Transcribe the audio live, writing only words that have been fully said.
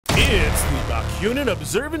It's the Bakunin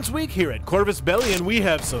Observance Week here at Corvus Belli, and we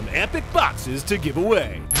have some epic boxes to give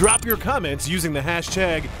away. Drop your comments using the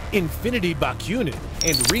hashtag InfinityBakunin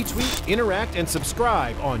and retweet, interact, and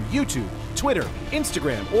subscribe on YouTube, Twitter,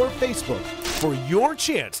 Instagram, or Facebook for your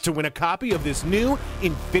chance to win a copy of this new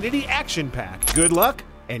Infinity Action Pack. Good luck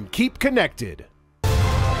and keep connected.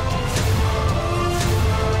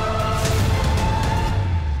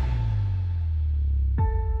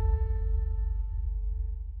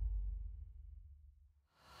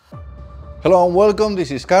 Hello and welcome, this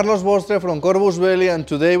is Carlos Bostre from Corvus Belli, and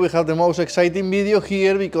today we have the most exciting video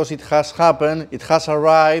here because it has happened, it has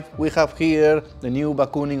arrived. We have here the new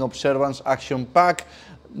Bakunin Observance Action Pack,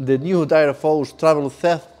 the new Dire Foes Travel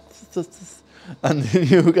Theft, and the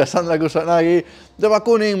new Cassandra Kusanagi, the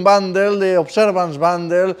Bakunin bundle, the Observance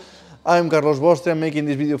bundle. I'm Carlos Bostre, I'm making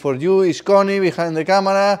this video for you. It's Connie behind the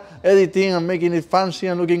camera, editing and making it fancy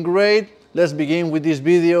and looking great. Let's begin with this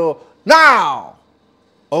video now!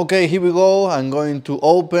 Okay, here we go. I'm going to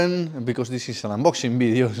open, because this is an unboxing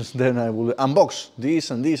video, then I will unbox this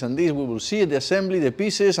and this and this. We will see the assembly, the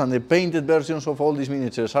pieces, and the painted versions of all these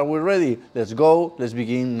miniatures. Are we ready? Let's go. Let's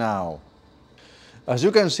begin now. As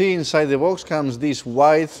you can see, inside the box comes this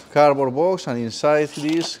white cardboard box, and inside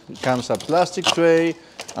this comes a plastic tray,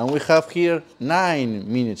 and we have here 9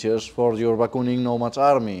 miniatures for your Bakunin Nomad's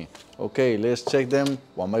army. Okay, let's check them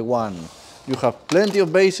one by one. You have plenty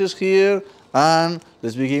of bases here. And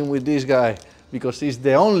let's begin with this guy, because he's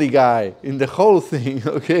the only guy in the whole thing,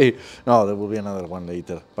 okay? No, there will be another one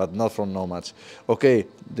later, but not from Nomads. Okay,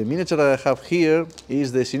 the miniature that I have here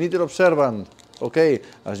is the Sinister Observant. Okay,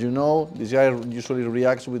 as you know, this guy usually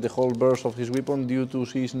reacts with the whole burst of his weapon due to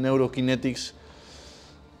his neurokinetics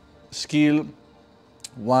skill.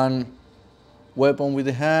 One weapon with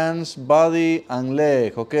the hands, body, and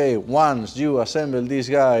leg. Okay, once you assemble this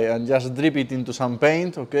guy and just drip it into some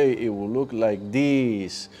paint, okay, it will look like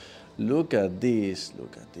this. Look at this,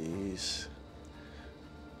 look at this.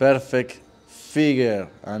 Perfect figure.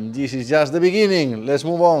 And this is just the beginning. Let's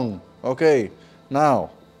move on. Okay, now,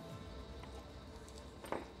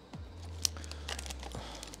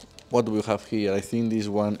 what do we have here? I think this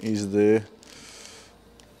one is the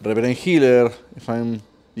Reverend Healer, if I'm...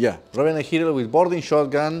 Yeah, Revenant Hero with boarding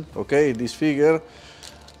shotgun. Okay, this figure,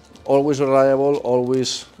 always reliable,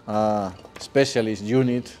 always specialist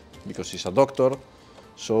unit, because she's a doctor,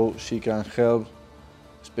 so she can help,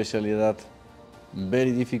 especially that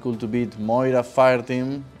very difficult to beat Moira fire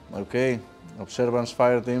team. Okay, Observance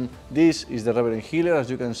fire team. This is the Reverend Healer, as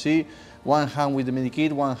you can see, one hand with the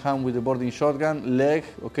medikit, one hand with the boarding shotgun, leg,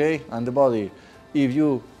 okay, and the body. If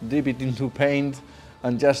you dip it into paint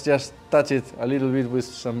and just touch it a little bit with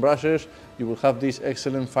some brushes, you will have this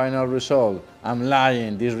excellent final result. I'm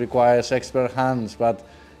lying, this requires expert hands, but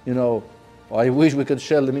you know, I wish we could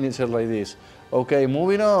shell the miniature like this. Okay,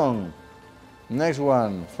 moving on. Next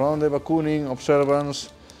one, from the Bakunin Observance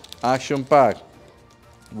Action Pack.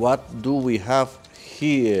 What do we have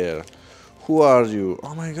here? Who are you?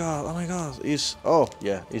 Oh my god, it's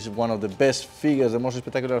one of the best figures, the most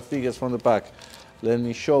spectacular figures from the pack. Let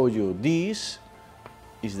me show you. This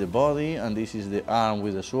is the body, and this is the arm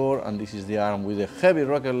with the sword, and this is the arm with the heavy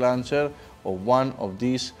rocket launcher of one of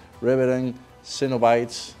these Reverend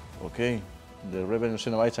Cenobites. Okay, the Reverend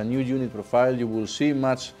Cenobites, a new unit profile. You will see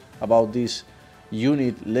much about this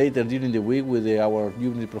unit later during the week with our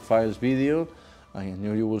unit profiles video, and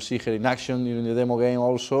you will see her in action during the demo game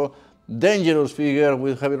also. Dangerous figure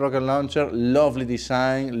with heavy rocket launcher, lovely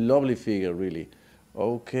design, lovely figure really.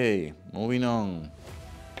 Okay, moving on.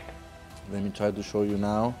 Let me try to show you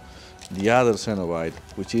now the other Cenobite,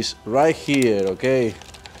 which is right here, okay?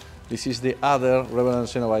 This is the other Revenant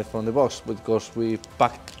Cenobite from the box, because we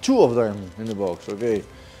packed 2 of them in the box, okay?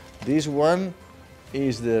 This one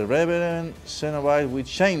is the Revenant Cenobite with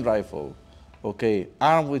chain rifle, okay?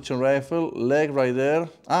 Arm with chain rifle, leg right there.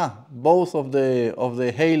 Both of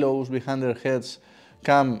the halos behind their heads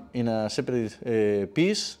come in a separate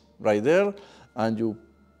piece right there, and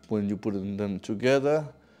when you put them together,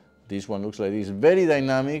 this one looks like this, very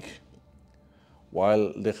dynamic,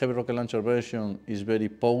 while the heavy rocket launcher version is very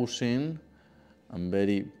posing and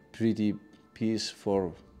very pretty piece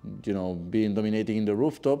for, you know, being dominating in the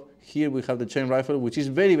rooftop. Here we have the chain rifle, which is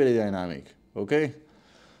very, very dynamic, okay?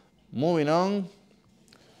 Moving on,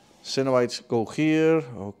 Cenobites go here,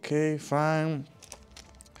 okay, fine.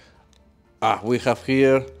 We have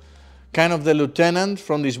here kind of the lieutenant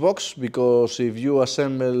from this box, because if you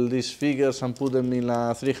assemble these figures and put them in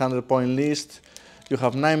a 300-point list, you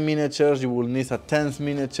have 9 miniatures, you will need a 10th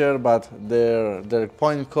miniature, but their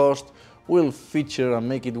point cost will feature and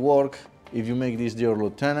make it work if you make this your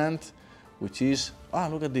lieutenant. which is,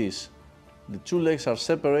 look at this. The two legs are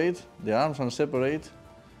separate, the arms are separate,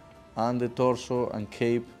 and the torso and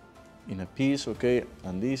cape in a piece, okay?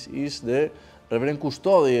 And this is the Reverend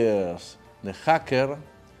Custodiers, the hacker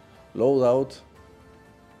loadout,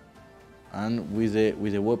 and with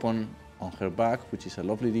the weapon on her back, which is a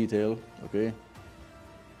lovely detail, okay?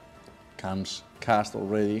 Comes cast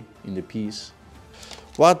already in the piece.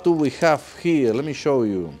 What do we have here? Let me show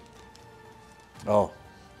you. Oh,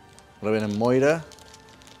 Reverend Moira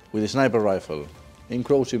with a sniper rifle in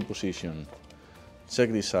crouching position.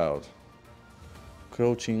 Check this out.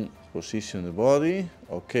 Crouching position the body.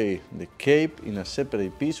 Okay, the cape in a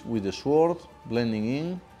separate piece with the sword blending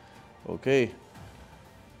in. Okay.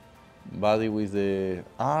 Body with the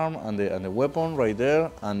arm and the weapon right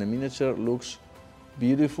there, and the miniature looks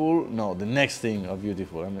beautiful. No, the next thing of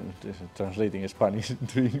beautiful. I mean, translating Spanish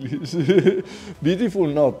into English. Beautiful,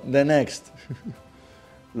 not the next.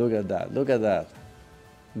 Look at that. Look at that.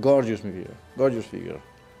 Gorgeous figure. Gorgeous figure.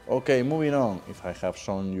 Okay, moving on. If I have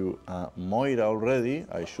shown you Moira already,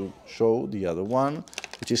 I should show the other one,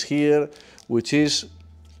 which is here, which is,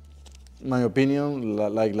 in my opinion,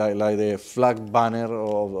 like the flag banner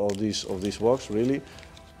of this box.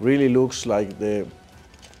 Really looks like the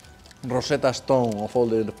Rosetta Stone of all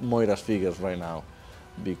the Moira's figures right now,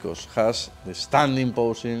 because has the standing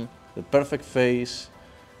posing, the perfect face,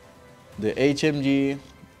 the HMG,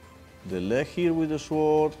 the leg here with the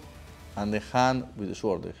sword, and the hand with the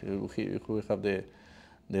sword. Here we have the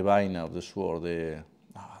vaina of the sword. I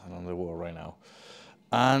don't know the word right now.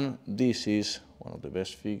 And this is one of the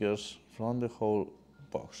best figures from the whole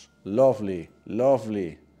box. Lovely,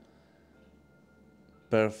 lovely,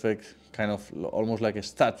 perfect, kind of almost like a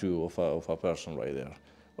statue of a person right there.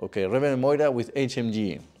 Okay, Reverend Moira with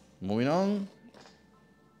HMG. Moving on.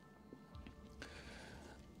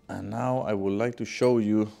 And now I would like to show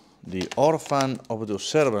you the Orphan of the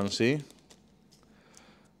Observance. Okay,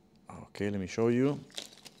 let me show you.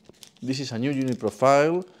 This is a new unit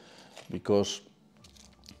profile because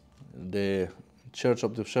the Church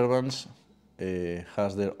of the Observance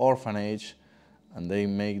has their orphanage, and they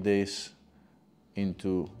make this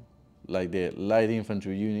into like the light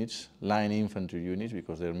infantry units, line infantry units,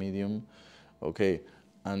 because they're medium. Okay,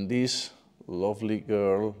 and this lovely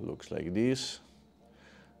girl looks like this,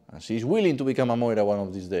 and she's willing to become a Moira one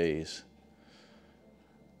of these days.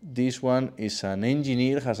 This one is an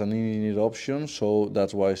engineer, has an engineer option, so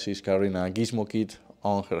that's why she's carrying a gizmo kit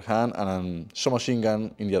on her hand and a submachine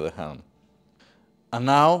gun in the other hand. And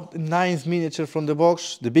now, the 9th miniature from the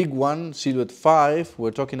box, the big one, Silhouette 5,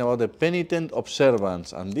 we're talking about the Penitent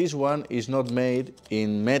Observance, and this one is not made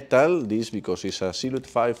in metal, because it's a Silhouette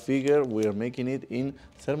 5 figure, we're making it in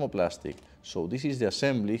thermoplastic. So this is the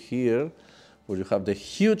assembly here, where you have the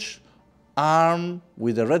huge arm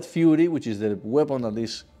with the Red Fury, which is the weapon that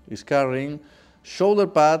is carrying, shoulder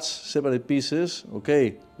pads, separate pieces,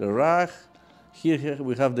 okay, the rag, here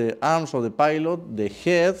we have the arms of the pilot, the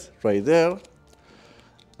head right there,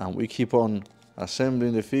 and we keep on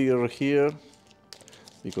assembling the figure here,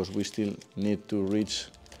 because we still need to reach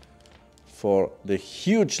for the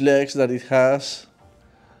huge legs that it has,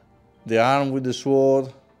 the arm with the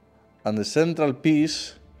sword, and the central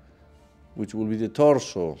piece, which will be the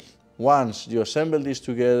torso. Once you assemble this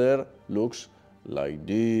together, looks like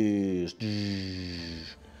this.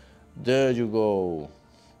 There you go.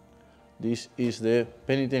 This is the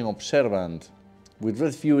Penitent Observant with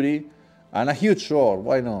Red Fury and a huge sword,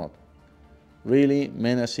 why not? Really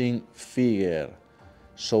menacing figure.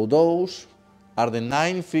 So those are the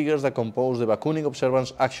 9 figures that compose the Bakunin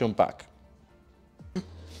Observance Action Pack.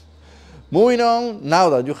 Moving on, now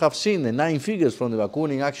that you have seen the 9 figures from the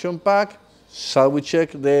Bakunin Action Pack, shall we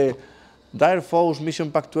check the Dire Foes Mission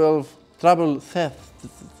Pack 12 Trouble Theft?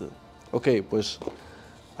 Okay, pues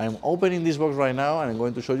I'm opening this box right now and I'm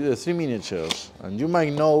going to show you the 3 miniatures. And you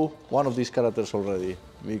might know one of these characters already,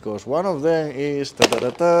 because one of them is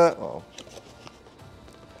oh.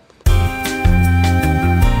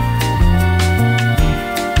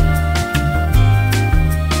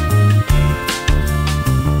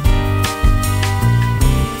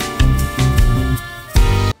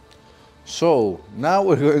 So, now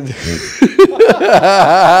we're going to...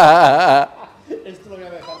 Esto lo voy a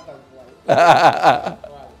dejar tal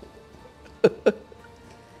cual.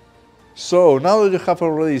 So, now that you have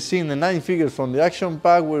already seen the 9 figures from the action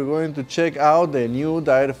pack, we're going to check out the new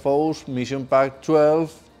Dire Foes Mission Pack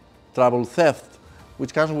 12 Trouble Theft,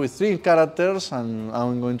 which comes with 3 characters, and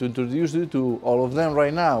I'm going to introduce you to all of them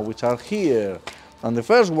right now, which are here. And the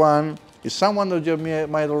first one is someone that you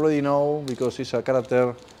might already know, because he's a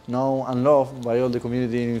character known and loved by all the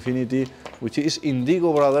community in Infinity, which is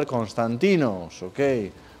Indigo Brother Konstantinos,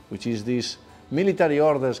 okay, which is this military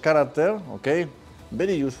orders character, okay,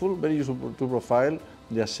 very useful to profile.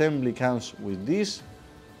 The assembly comes with these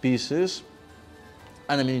pieces,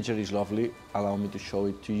 and the miniature is lovely. Allow me to show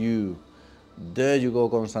it to you. There you go,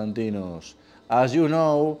 Konstantinos. As you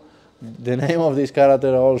know, the name of this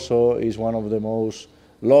character also is one of the most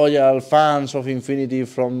loyal fans of Infinity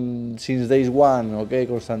since day one, okay,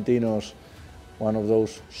 Konstantinos, one of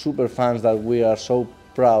those super fans that we are so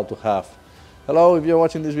proud to have. Hello, if you're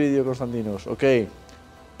watching this video, Konstantinos, okay.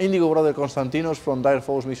 Indigo Brother Konstantinos from Dire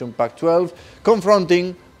Foes Mission Pack 12,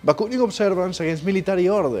 confronting Bakunin Observance against military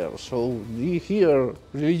orders. So here,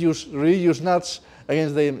 religious nuts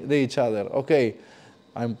against each other. Okay,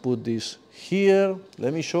 I put this here.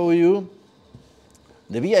 Let me show you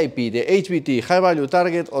the VIP, the HVT, high value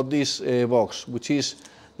target of this box, which is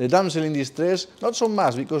the damsel in distress. Not so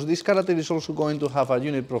much, because this character is also going to have a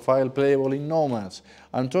unit profile playable in Nomads.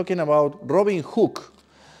 I'm talking about Robin Hook.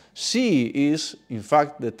 She is, in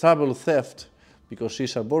fact, the trouble theft, because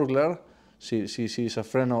she's a burglar. She's a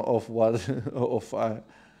friend of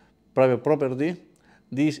private property.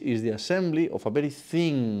 This is the assembly of a very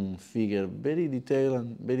thin figure, very detailed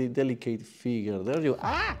and very delicate figure. There you go.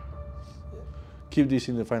 Ah! Keep this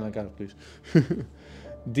in the final card, please.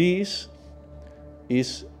 This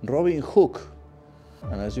is Robin Hook.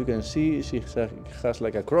 And as you can see, she has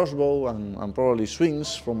like a crossbow and probably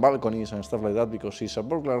swings from balconies and stuff like that, because she's a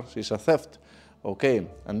burglar, she's a theft. Okay,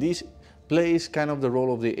 and this plays kind of the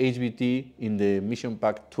role of the HVT in the Mission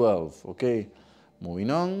Pack 12. Okay, moving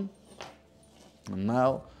on. And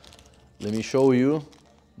now, let me show you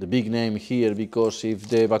the big name here, because if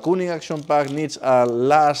the Bakunin Action Pack needs a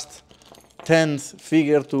last 10th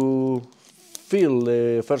figure to fill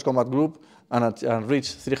the first combat group and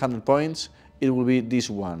reach 300 points, it will be this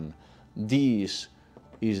one. This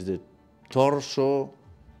is the torso,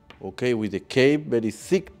 okay, with the cape, very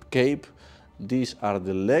thick cape. These are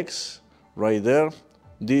the legs, right there.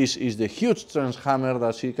 This is the huge transhammer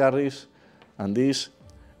that she carries, and this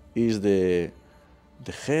is the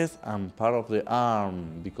head and part of the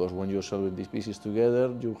arm, because when you assemble these pieces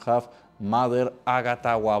together, you have Mother Agatha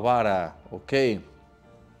Wabara, okay?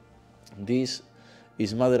 This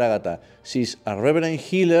is Mother Agatha. She's a reverend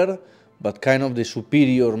healer, but kind of the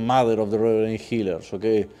superior mother of the reverend healers,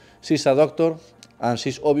 okay? She's a doctor, and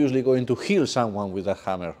she's obviously going to heal someone with that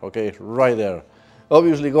hammer, okay? Right there.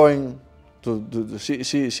 Obviously going to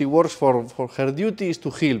she works for her duty is to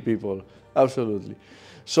heal people, absolutely.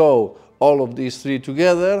 So all of these three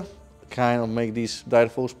together kind of make this Dire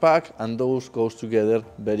Foes pack, and those goes together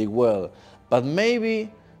very well. But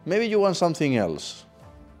maybe you want something else.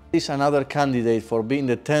 This is another candidate for being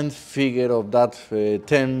the 10th figure of that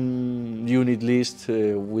 10 unit list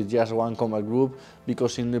with just one combat group,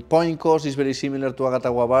 because in the point cost is very similar to Agatha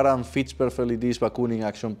Wabara and fits perfectly this Bakunin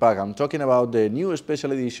Action Pack. I'm talking about the new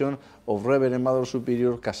special edition of Reverend Mother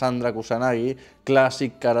Superior Cassandra Kusanagi,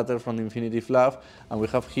 classic character from Infinity Fluff, and we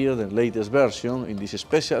have here the latest version in this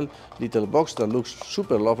special little box that looks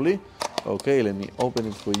super lovely. Okay, let me open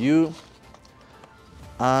it for you,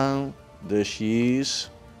 and there she is.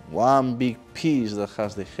 One big piece that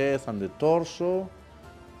has the head and the torso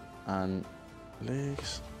and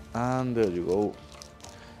legs, and there you go.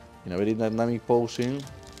 In a very dynamic posing,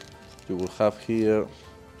 you will have here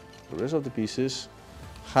the rest of the pieces.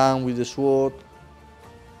 Hand with the sword,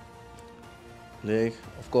 leg.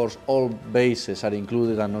 Of course, all bases are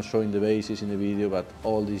included. I'm not showing the bases in the video, but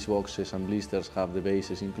all these boxes and blisters have the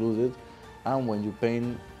bases included. And when you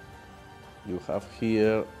paint, you have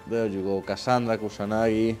here, there you go, Cassandra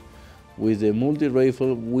Kusanagi with the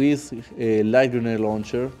multi-rifle with a light grenade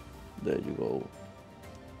launcher. There you go.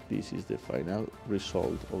 This is the final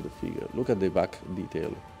result of the figure. Look at the back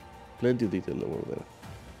detail. Plenty of detail over there.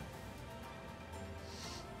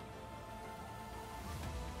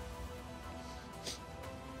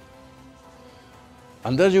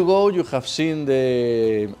 And there you go, you have seen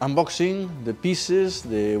the unboxing, the pieces,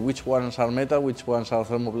 which ones are metal, which ones are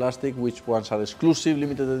thermoplastic, which ones are exclusive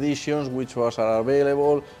limited editions, which ones are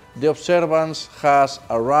available. The Observance has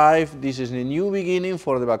arrived. This is a new beginning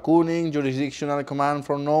for the Bakunin jurisdictional command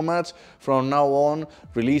from Nomads. From now on,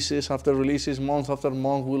 releases after releases, month after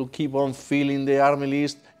month, we'll keep on filling the army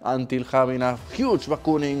list until having a huge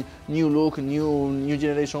Bakunin, new look, new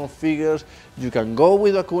generation of figures. You can go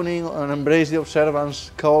with Bakunin and embrace the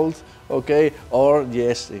Observance cult, okay? Or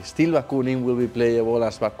yes, still Bakunin will be playable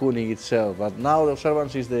as Bakunin itself. But now the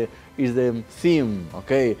Observance is the theme,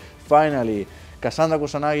 okay? Finally, Cassandra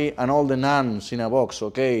Kusanagi and all the nuns in a box,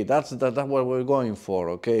 okay? That's what we're going for,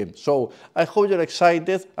 okay? So I hope you're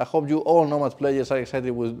excited. I hope you all Nomad players are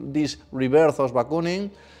excited with this rebirth of Bakunin.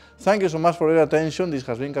 Thank you so much for your attention. This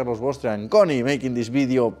has been Carlos Bostre and Connie making this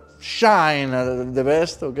video shine at the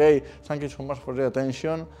best, okay? Thank you so much for your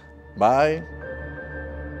attention. Bye.